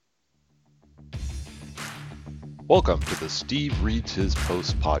Welcome to the Steve Reads His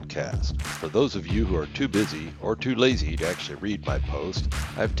Post podcast. For those of you who are too busy or too lazy to actually read my post,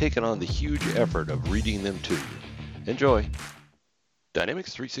 I've taken on the huge effort of reading them to you. Enjoy.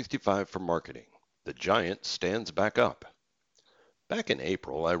 Dynamics 365 for Marketing. The Giant Stands Back Up. Back in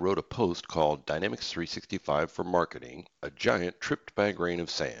April, I wrote a post called Dynamics 365 for Marketing, a giant tripped by a grain of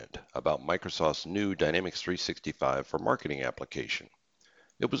sand, about Microsoft's new Dynamics 365 for Marketing application.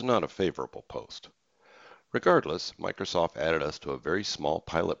 It was not a favorable post. Regardless, Microsoft added us to a very small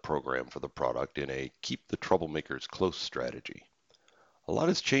pilot program for the product in a keep the troublemakers close strategy. A lot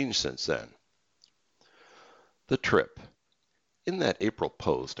has changed since then. The trip. In that April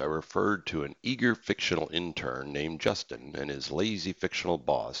post, I referred to an eager fictional intern named Justin and his lazy fictional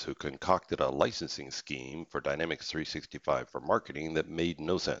boss who concocted a licensing scheme for Dynamics 365 for Marketing that made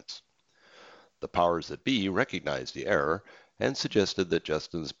no sense. The powers that be recognized the error and suggested that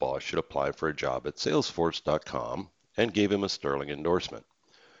Justin's boss should apply for a job at Salesforce.com and gave him a sterling endorsement.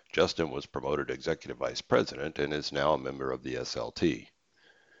 Justin was promoted to Executive Vice President and is now a member of the SLT.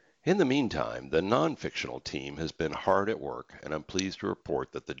 In the meantime, the non-fictional team has been hard at work, and I'm pleased to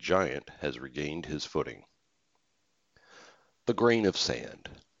report that the giant has regained his footing. The grain of sand.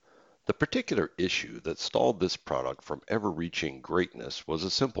 The particular issue that stalled this product from ever reaching greatness was a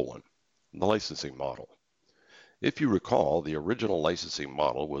simple one: the licensing model. If you recall, the original licensing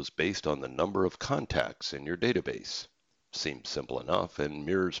model was based on the number of contacts in your database. Seems simple enough and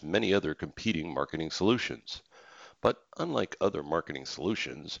mirrors many other competing marketing solutions. But unlike other marketing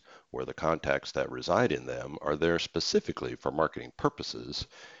solutions, where the contacts that reside in them are there specifically for marketing purposes,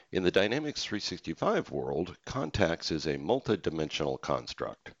 in the Dynamics 365 world, contacts is a multidimensional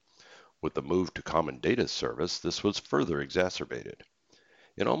construct. With the move to Common Data Service, this was further exacerbated.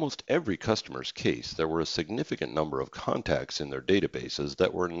 In almost every customer's case, there were a significant number of contacts in their databases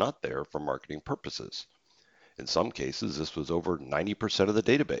that were not there for marketing purposes. In some cases, this was over 90% of the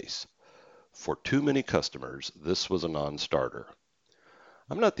database. For too many customers, this was a non-starter.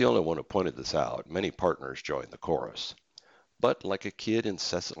 I'm not the only one who pointed this out. Many partners joined the chorus. But like a kid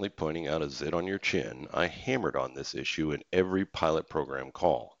incessantly pointing out a zit on your chin, I hammered on this issue in every pilot program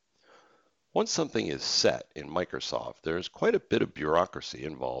call. Once something is set in Microsoft, there is quite a bit of bureaucracy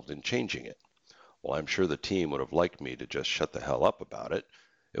involved in changing it. While I'm sure the team would have liked me to just shut the hell up about it,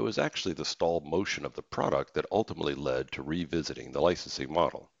 it was actually the stalled motion of the product that ultimately led to revisiting the licensing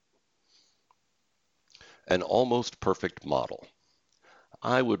model. An almost perfect model.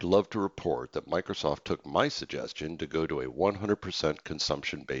 I would love to report that Microsoft took my suggestion to go to a 100%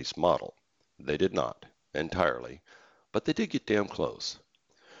 consumption-based model. They did not, entirely, but they did get damn close.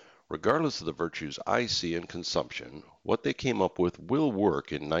 Regardless of the virtues I see in consumption, what they came up with will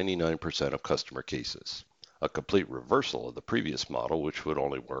work in 99% of customer cases, a complete reversal of the previous model, which would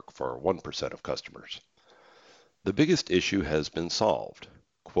only work for 1% of customers. The biggest issue has been solved.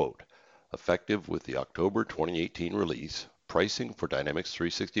 Quote, effective with the October 2018 release, pricing for Dynamics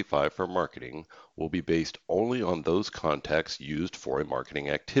 365 for Marketing will be based only on those contacts used for a marketing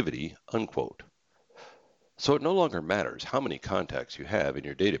activity, unquote. So it no longer matters how many contacts you have in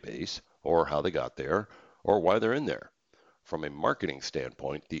your database, or how they got there, or why they're in there. From a marketing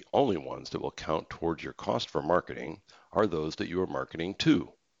standpoint, the only ones that will count towards your cost for marketing are those that you are marketing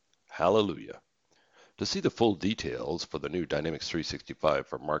to. Hallelujah. To see the full details for the new Dynamics 365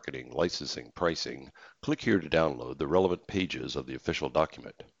 for Marketing licensing pricing, click here to download the relevant pages of the official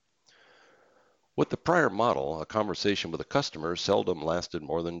document. With the prior model, a conversation with a customer seldom lasted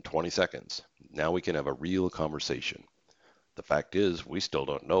more than 20 seconds. Now we can have a real conversation. The fact is, we still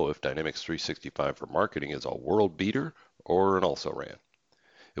don't know if Dynamics 365 for Marketing is a world beater or an also-ran.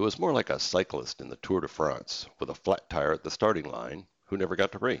 It was more like a cyclist in the Tour de France with a flat tire at the starting line who never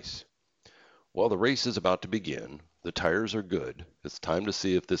got to race. Well, the race is about to begin. The tires are good. It's time to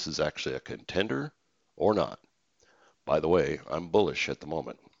see if this is actually a contender or not. By the way, I'm bullish at the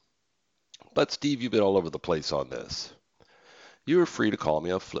moment. But Steve, you've been all over the place on this. You are free to call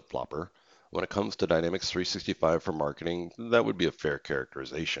me a flip-flopper. When it comes to Dynamics 365 for Marketing, that would be a fair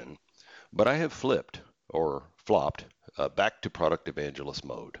characterization. But I have flipped, or flopped, back to product evangelist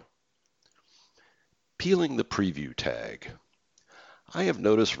mode. Peeling the preview tag. I have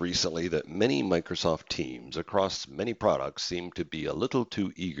noticed recently that many Microsoft teams across many products seem to be a little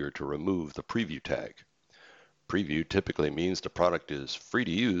too eager to remove the preview tag. Preview typically means the product is free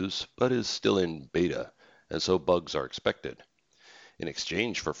to use, but is still in beta, and so bugs are expected. In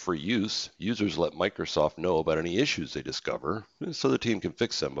exchange for free use, users let Microsoft know about any issues they discover, so the team can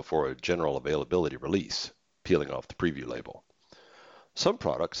fix them before a general availability release, peeling off the preview label. Some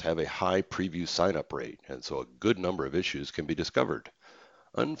products have a high preview sign-up rate, and so a good number of issues can be discovered.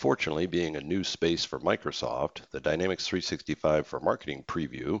 Unfortunately, being a new space for Microsoft, the Dynamics 365 for Marketing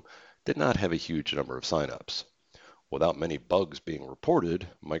preview did not have a huge number of signups. Without many bugs being reported,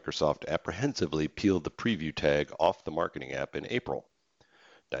 Microsoft apprehensively peeled the preview tag off the marketing app in April.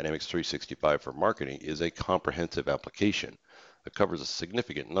 Dynamics 365 for Marketing is a comprehensive application that covers a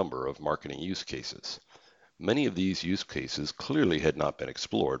significant number of marketing use cases. Many of these use cases clearly had not been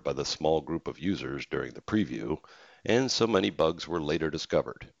explored by the small group of users during the preview, and so many bugs were later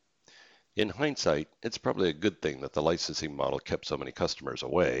discovered. In hindsight, it's probably a good thing that the licensing model kept so many customers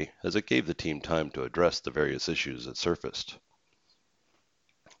away, as it gave the team time to address the various issues that surfaced.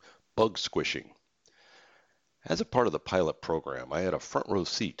 Bug squishing. As a part of the pilot program, I had a front row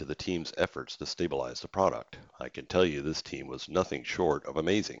seat to the team's efforts to stabilize the product. I can tell you this team was nothing short of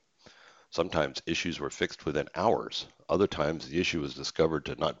amazing. Sometimes issues were fixed within hours. Other times the issue was discovered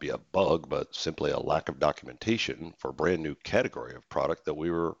to not be a bug, but simply a lack of documentation for a brand new category of product that we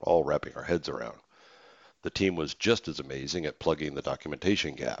were all wrapping our heads around. The team was just as amazing at plugging the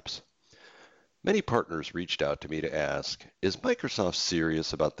documentation gaps. Many partners reached out to me to ask, is Microsoft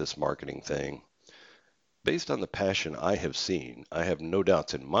serious about this marketing thing? Based on the passion I have seen, I have no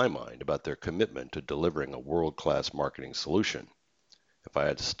doubts in my mind about their commitment to delivering a world-class marketing solution. If I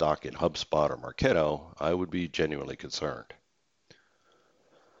had stock in HubSpot or Marketo, I would be genuinely concerned.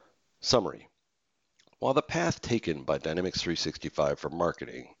 Summary. While the path taken by Dynamics 365 for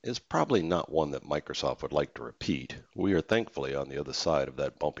marketing is probably not one that Microsoft would like to repeat, we are thankfully on the other side of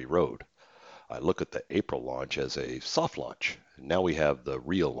that bumpy road. I look at the April launch as a soft launch. Now we have the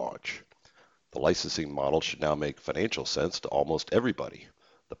real launch. The licensing model should now make financial sense to almost everybody.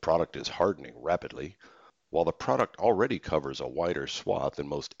 The product is hardening rapidly. While the product already covers a wider swath than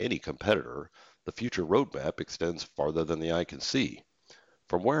most any competitor, the future roadmap extends farther than the eye can see.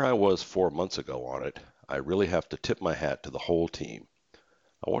 From where I was 4 months ago on it, I really have to tip my hat to the whole team.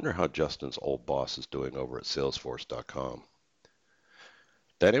 I wonder how Justin's old boss is doing over at Salesforce.com.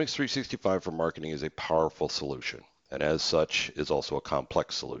 Dynamics 365 for Marketing is a powerful solution, and as such is also a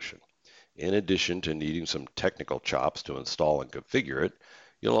complex solution. In addition to needing some technical chops to install and configure it,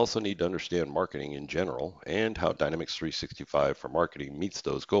 you'll also need to understand marketing in general and how Dynamics 365 for Marketing meets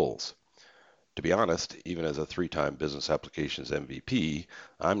those goals. To be honest, even as a 3-time Business Applications MVP,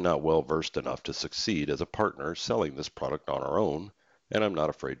 I'm not well versed enough to succeed as a partner selling this product on our own, and I'm not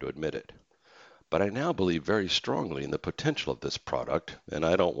afraid to admit it. But I now believe very strongly in the potential of this product, and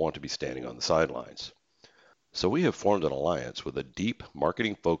I don't want to be standing on the sidelines. So we have formed an alliance with a deep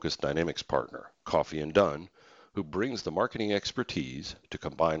marketing-focused Dynamics partner, Coffee & Dunn, who brings the marketing expertise to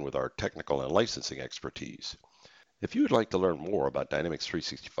combine with our technical and licensing expertise. If you would like to learn more about Dynamics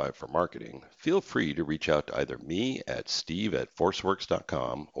 365 for Marketing, feel free to reach out to either me at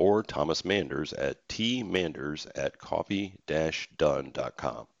steve@forceworks.com or Thomas Manders at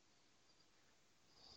tmanders@coffee-dunn.com.